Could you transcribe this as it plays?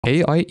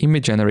AI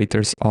image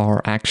generators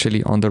are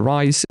actually on the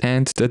rise,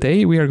 and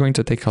today we are going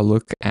to take a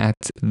look at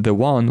the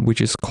one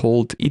which is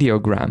called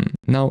Ideogram.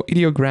 Now,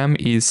 Ideogram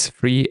is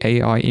free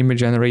AI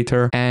image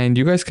generator, and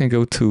you guys can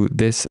go to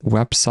this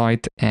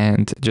website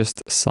and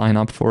just sign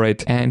up for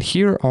it. And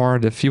here are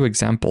the few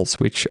examples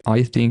which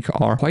I think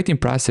are quite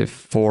impressive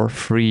for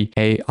free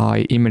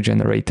AI image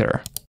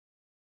generator.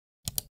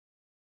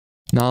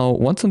 Now,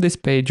 once on this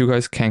page, you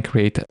guys can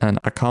create an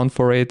account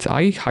for it.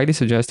 I highly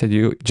suggest that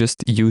you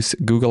just use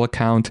Google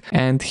account.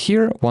 And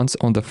here, once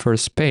on the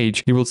first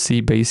page, you will see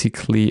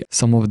basically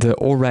some of the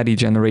already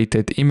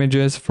generated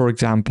images. For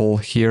example,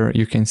 here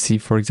you can see,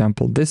 for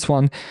example, this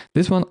one.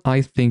 This one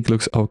I think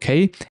looks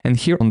okay. And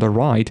here on the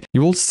right,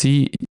 you will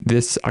see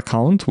this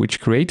account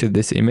which created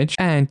this image.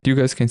 And you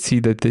guys can see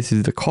that this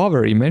is the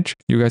cover image.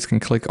 You guys can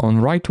click on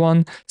right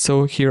one.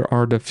 So here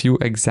are the few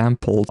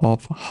examples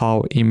of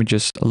how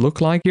images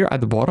look like. Here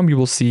at the bottom, you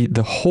will see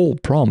the whole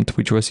prompt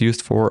which was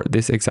used for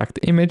this exact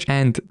image,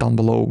 and down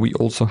below we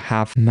also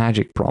have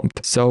magic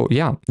prompt. So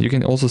yeah, you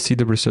can also see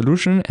the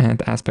resolution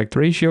and aspect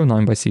ratio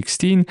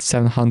 9:16,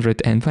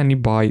 720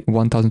 by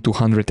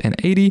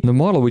 1280, the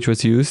model which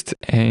was used,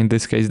 in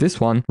this case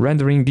this one,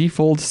 rendering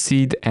default,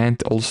 seed,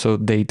 and also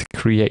date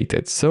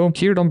created. So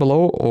here down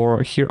below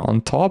or here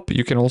on top,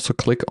 you can also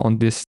click on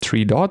these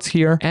three dots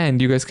here,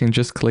 and you guys can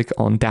just click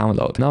on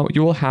download. Now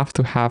you will have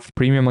to have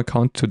premium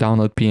account to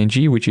download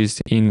PNG, which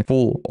is in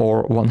full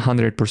or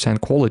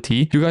 100%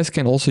 quality. You guys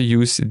can also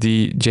use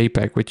the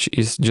JPEG, which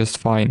is just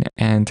fine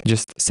and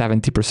just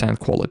 70%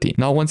 quality.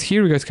 Now once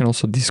here, you guys can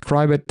also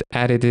describe it,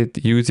 edit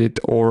it, use it,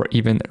 or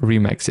even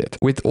remix it.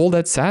 With all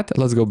that said,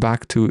 let's go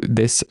back to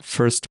this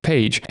first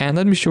page and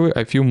let me show you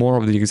a few more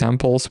of the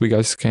examples. We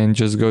guys can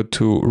just go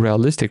to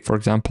realistic, for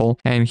example,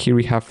 and here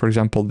we have, for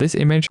example, this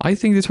image. I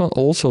think this one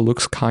also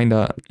looks kind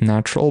of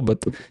natural,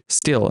 but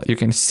still you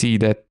can see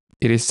that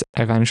it is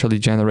eventually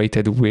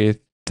generated with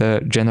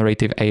the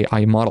generative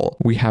AI model.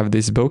 We have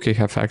this bokeh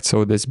effect,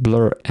 so this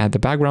blur at the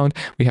background.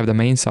 We have the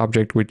main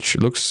subject, which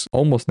looks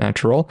almost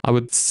natural. I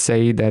would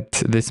say that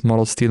this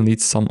model still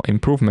needs some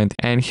improvement.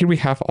 And here we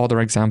have other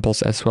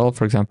examples as well.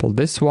 For example,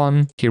 this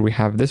one. Here we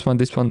have this one.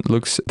 This one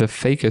looks the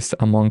fakest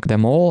among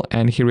them all.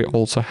 And here we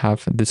also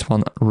have this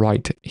one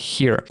right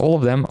here. All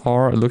of them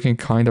are looking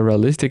kind of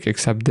realistic,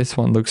 except this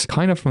one looks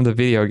kind of from the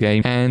video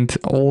game. And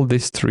all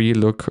these three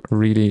look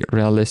really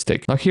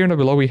realistic. Now here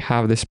below we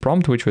have this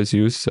prompt which was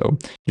used. So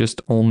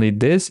just only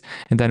this,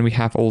 and then we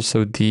have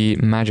also the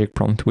magic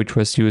prompt which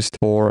was used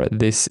for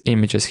these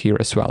images here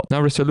as well.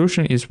 Now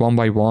resolution is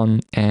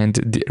 1:1 and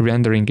the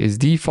rendering is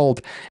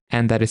default,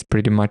 and that is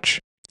pretty much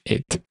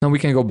it. Now we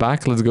can go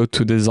back, let's go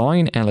to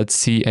design and let's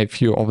see a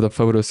few of the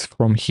photos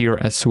from here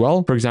as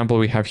well. For example,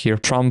 we have here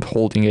Trump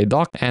holding a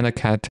dog and a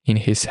cat in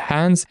his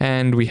hands,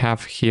 and we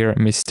have here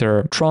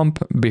Mr. Trump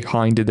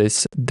behind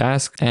this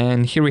desk,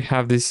 and here we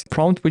have this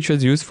prompt which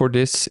was used for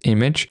this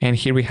image, and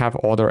here we have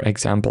other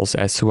examples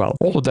as well.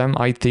 All of them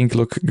I think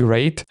look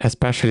great,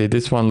 especially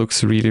this one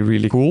looks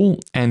really cool.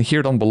 And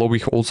here down below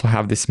we also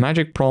have this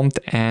magic prompt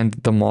and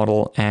the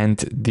model and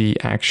the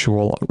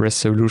actual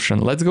resolution.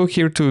 Let's go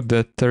here to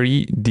the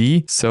 3D.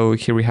 So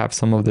here we have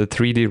some of the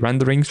 3D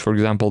renderings, for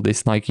example,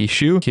 this Nike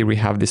shoe. Here we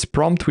have this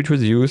prompt which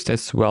was used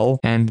as well.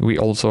 And we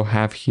also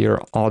have here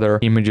other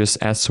images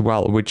as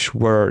well, which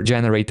were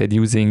generated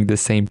using the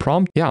same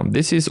prompt. Yeah,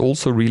 this is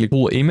also really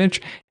cool image.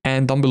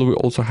 And down below we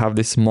also have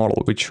this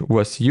model which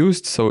was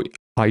used. So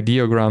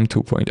Ideogram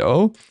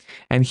 2.0.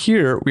 And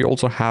here we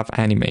also have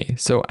anime.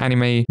 So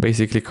anime,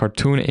 basically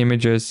cartoon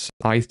images.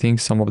 I think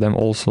some of them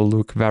also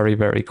look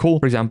very cool.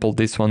 For example,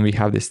 this one, we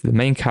have the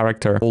main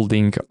character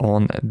holding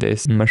on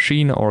this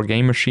machine or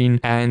game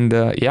machine. And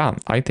yeah,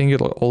 I think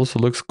it also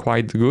looks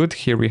quite good.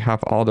 Here we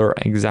have other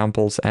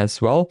examples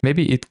as well.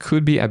 Maybe it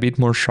could be a bit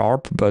more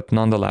sharp, but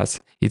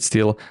nonetheless, it's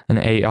still an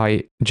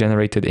AI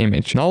generated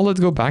image. Now let's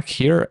go back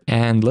here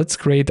and let's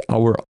create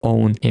our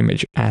own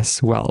image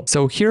as well.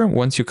 So here,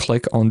 once you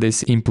click on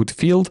this input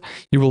field,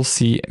 you will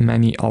see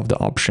many of the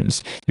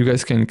options. You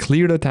guys can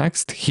clear the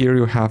text. Here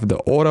you have the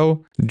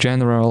auto,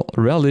 general,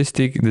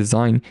 realistic,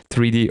 design,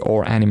 3D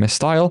or anime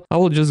style. I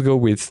will just go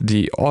with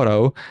the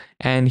auto.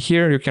 And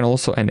here you can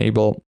also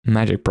enable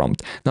magic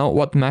prompt. Now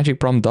what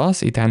magic prompt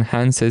does, it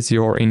enhances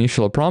your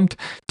initial prompt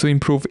to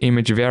improve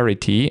image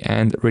variety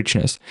and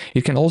richness.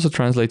 It can also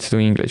translate to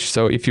English.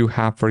 So if you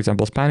have, for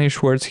example,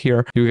 Spanish words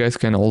here, you guys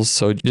can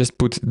also just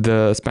put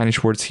the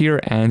Spanish words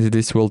here and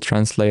this will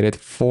translate it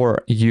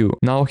for you.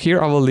 Now here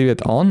I will leave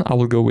it on. I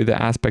will go with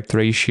the aspect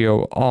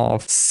ratio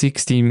of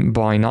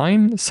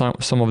 16:9.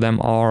 Some of them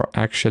are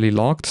actually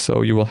locked,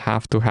 so you will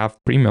have to have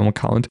premium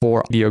account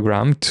for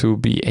Ideogram to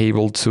be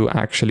able to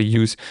actually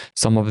use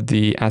some of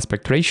the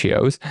aspect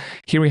ratios.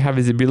 Here we have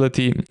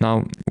visibility.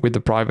 Now with the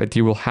private,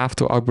 you will have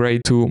to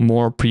upgrade to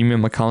more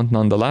premium account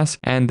nonetheless.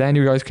 And then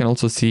you guys can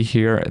also see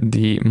here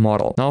the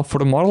model. Now for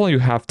the model, you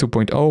have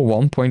 2.0,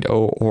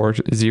 1.0 or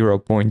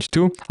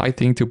 0.2. I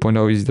think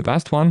 2.0 is the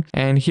best one.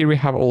 And here we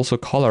have also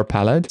color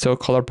palette. So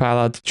color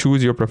palette,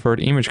 choose your preferred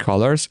image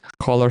colors.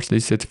 Colors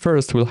listed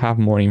first will have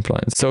more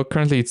influence. So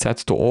currently it's set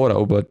to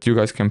auto, but you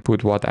guys can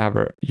put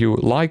whatever you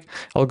like.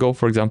 I'll go,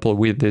 for example,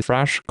 with this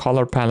fresh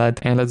color palette,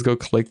 and let's go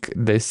click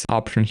this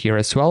option here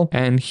as well.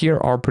 And here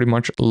are pretty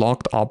much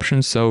locked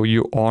options, so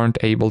you aren't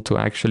able to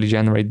actually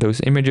generate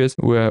those images.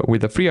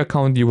 With a free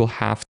account, you will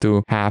have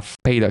to have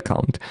paid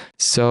account.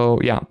 So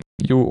yeah,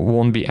 you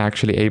won't be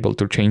actually able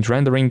to change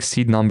rendering,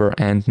 seed number,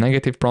 and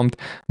negative prompt,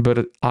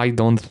 but I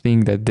don't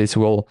think that this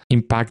will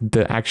impact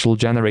the actual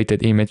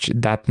generated image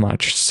that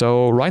much.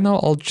 So right now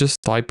I'll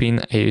just type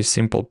in a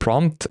simple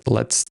prompt.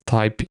 Let's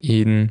type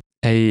in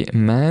a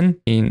man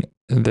in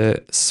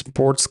the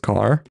sports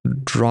car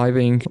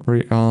driving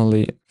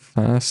really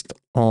fast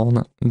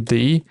on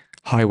the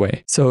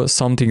highway. So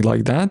something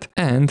like that.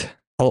 And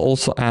I'll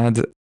also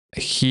add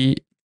he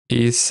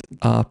is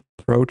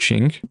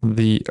approaching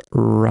the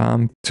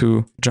ramp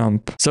to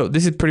jump. So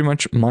this is pretty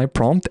much my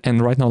prompt, and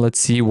right now let's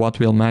see what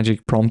will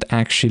magic prompt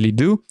actually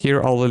do.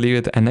 Here I'll leave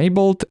it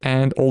enabled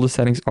and all the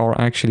settings are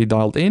actually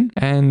dialed in,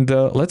 and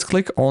let's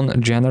click on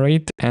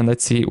generate and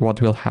let's see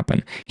what will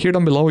happen. Here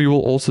down below you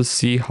will also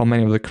see how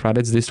many of the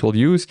credits this will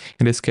use.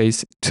 In this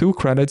case 2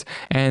 credits,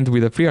 and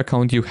with a free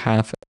account you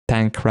have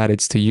 10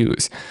 credits to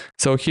use.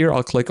 So here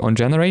I'll click on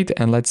generate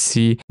and let's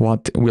see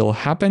what will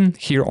happen.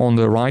 Here on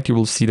the right you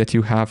will see that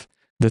you have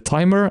the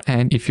timer,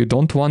 and if you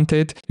don't want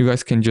it, you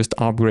guys can just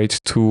upgrade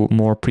to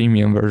more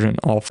premium version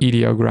of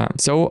Ideogram.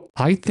 So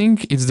I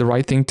think it's the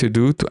right thing to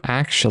do to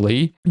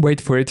actually wait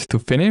for it to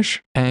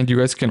finish, and you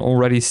guys can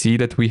already see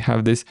that we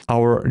have this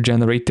our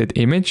generated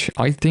image.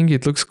 I think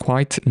it looks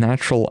quite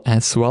natural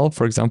as well.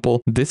 For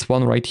example, this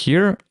one right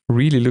here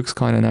really looks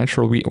kind of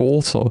natural. We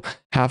also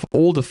have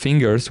all the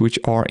fingers which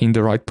are in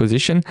the right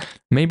position.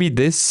 Maybe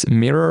this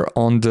mirror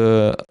on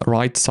the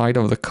right side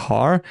of the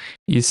car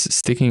is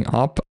sticking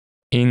up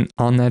in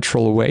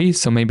unnatural way,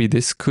 so maybe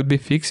this could be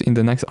fixed in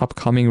the next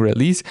upcoming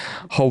release.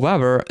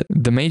 However,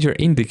 the major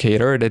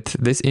indicator that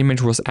this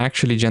image was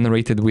actually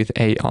generated with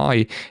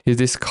AI is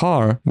this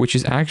car, which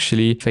is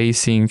actually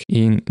facing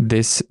in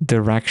this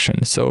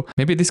direction. So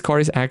maybe this car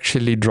is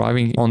actually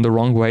driving on the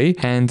wrong way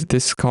and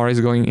this car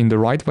is going in the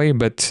right way,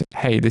 but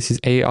hey, this is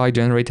AI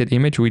generated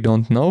image, we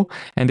don't know,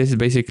 and this is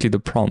basically the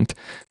prompt.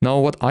 Now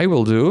what I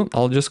will do,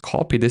 I'll just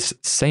copy this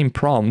same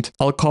prompt.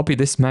 I'll copy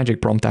this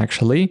magic prompt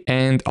actually,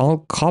 and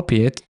I'll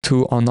copy it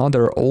to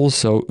another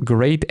also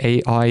great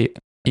AI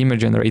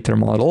image generator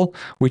model,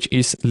 which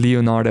is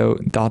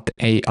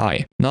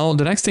Leonardo.ai. Now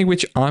the next thing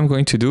which I'm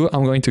going to do,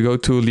 I'm going to go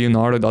to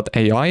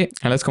Leonardo.ai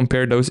and let's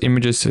compare those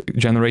images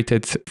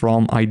generated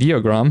from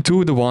Ideogram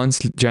to the ones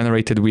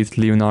generated with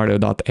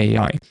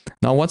Leonardo.ai.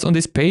 Now once on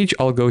this page,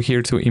 I'll go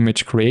here to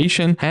image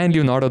creation, and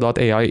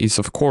Leonardo.ai is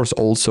of course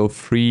also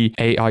free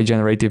AI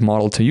generative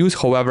model to use.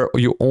 However,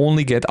 you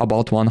only get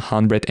about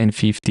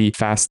 150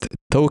 fast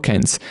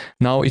tokens.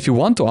 Now if you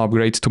want to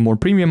upgrade to more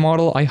premium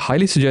model, I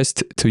highly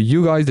suggest to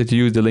you guys that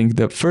you use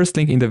the first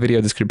link in the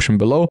video description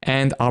below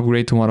and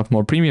upgrade to one of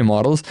more premium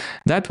models.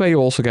 That way you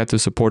also get to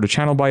support the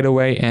channel, by the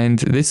way, and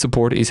this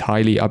support is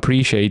highly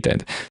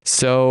appreciated.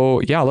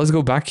 So yeah, let's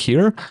go back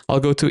here. I'll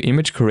go to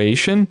image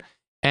creation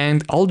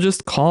and I'll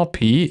just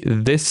copy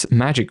this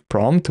magic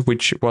prompt,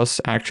 which was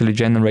actually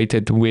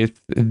generated with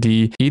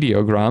the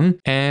Ideogram.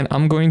 And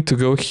I'm going to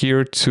go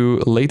here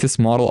to latest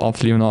model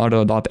of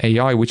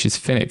Leonardo.ai, which is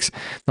Phoenix.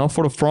 Now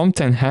for the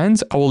prompt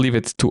enhance, I will leave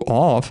it to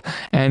off,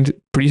 and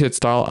preset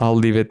style, I'll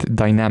leave it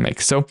dynamic.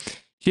 So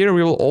here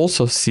we will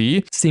also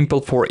see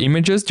simple for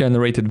images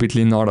generated with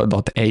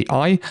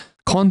Leonardo.ai.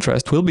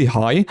 Contrast will be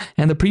high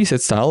and the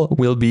preset style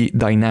will be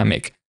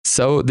dynamic.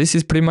 So this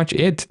is pretty much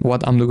it.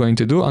 What I'm going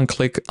to do, I'm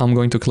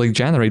going to click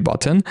generate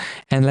button,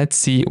 and let's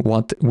see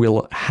what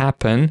will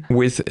happen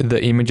with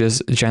the images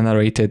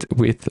generated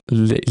with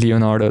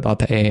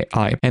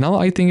Leonardo.ai. And now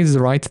I think it's the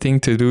right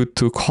thing to do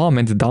to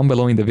comment down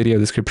below in the video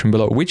description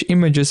below which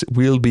images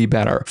will be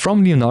better,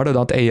 from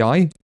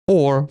Leonardo.ai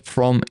or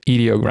from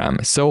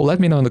Ideogram. So let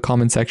me know in the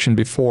comment section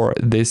before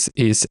this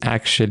is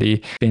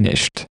actually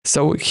finished.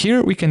 So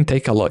here we can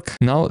take a look.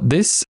 Now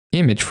this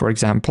image, for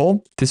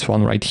example, this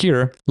one right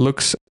here,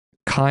 looks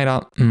kind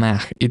of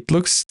meh. It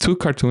looks too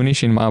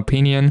cartoonish in my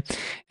opinion.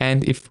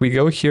 And if we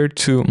go here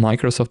to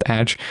Microsoft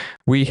Edge,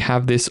 we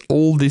have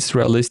all this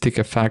realistic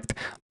effect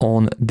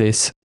on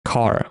this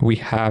car. We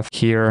have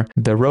here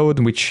the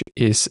road, which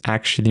is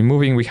actually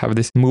moving. We have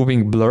this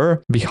moving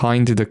blur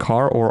behind the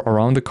car or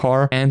around the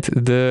car, and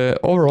the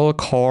overall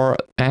car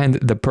and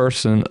the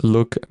person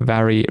look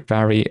very,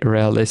 very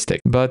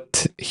realistic.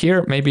 But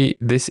here, maybe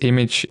this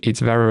image is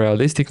very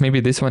realistic. Maybe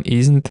this one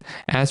isn't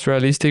as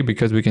realistic,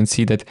 because we can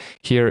see that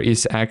here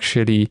is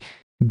actually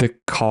the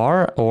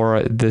car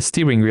or the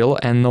steering wheel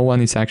and no one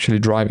is actually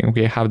driving.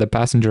 We have the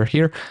passenger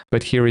here,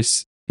 but here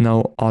is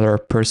no other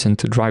person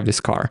to drive this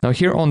car. Now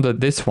here on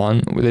this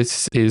one,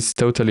 this is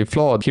totally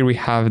flawed. Here we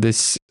have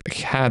this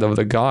head of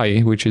the guy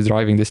which is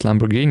driving this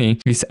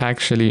Lamborghini is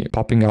actually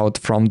popping out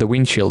from the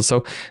windshield.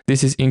 So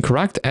this is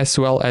incorrect, as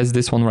well as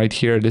this one right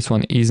here. This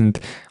one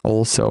isn't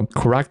also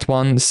correct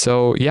one.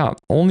 So yeah,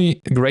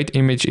 only great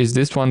image is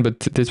this one, but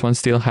this one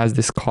still has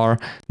this car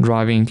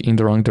driving in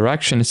the wrong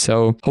direction.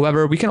 So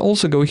however, we can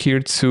also go here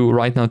to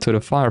right now to the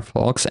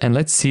Firefox and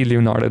let's see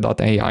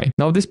Leonardo.ai.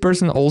 Now this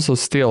person also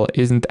still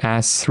isn't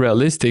as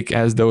realistic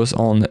as those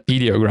on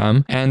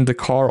Ideogram, and the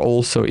car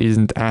also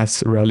isn't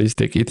as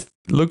realistic. It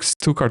looks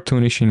too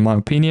cartoonish in my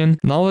opinion.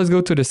 Now let's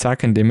go to the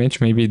second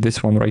image, maybe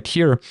this one right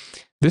here.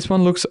 This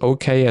one looks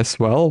okay as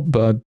well,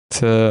 but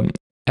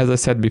as I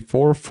said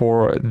before,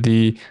 for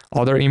the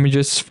other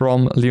images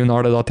from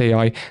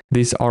Leonardo.ai,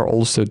 these are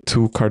also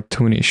too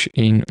cartoonish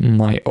in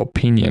my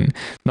opinion.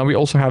 Now we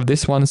also have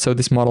this one. So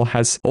this model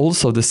has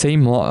also the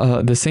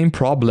same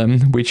problem,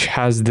 which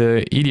has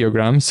the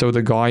ideogram. So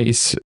the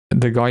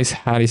guy's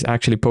head is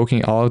actually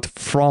poking out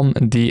from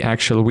the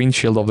actual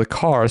windshield of the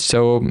car.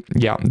 So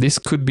yeah, this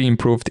could be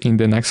improved in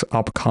the next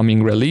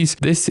upcoming release.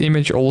 This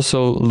image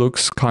also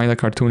looks kind of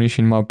cartoonish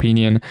in my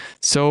opinion.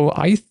 So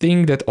I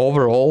think that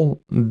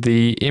overall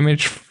the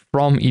image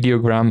from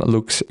Ideogram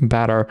looks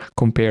better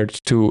compared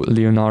to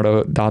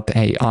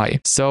Leonardo.ai.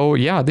 So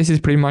yeah, this is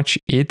pretty much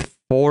it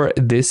for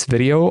this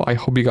video. I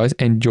hope you guys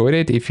enjoyed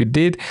it. If you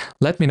did,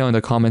 let me know in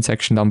the comment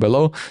section down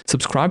below.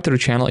 Subscribe to the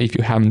channel if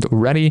you haven't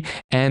already,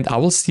 and I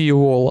will see you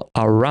all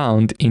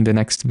around in the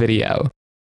next video.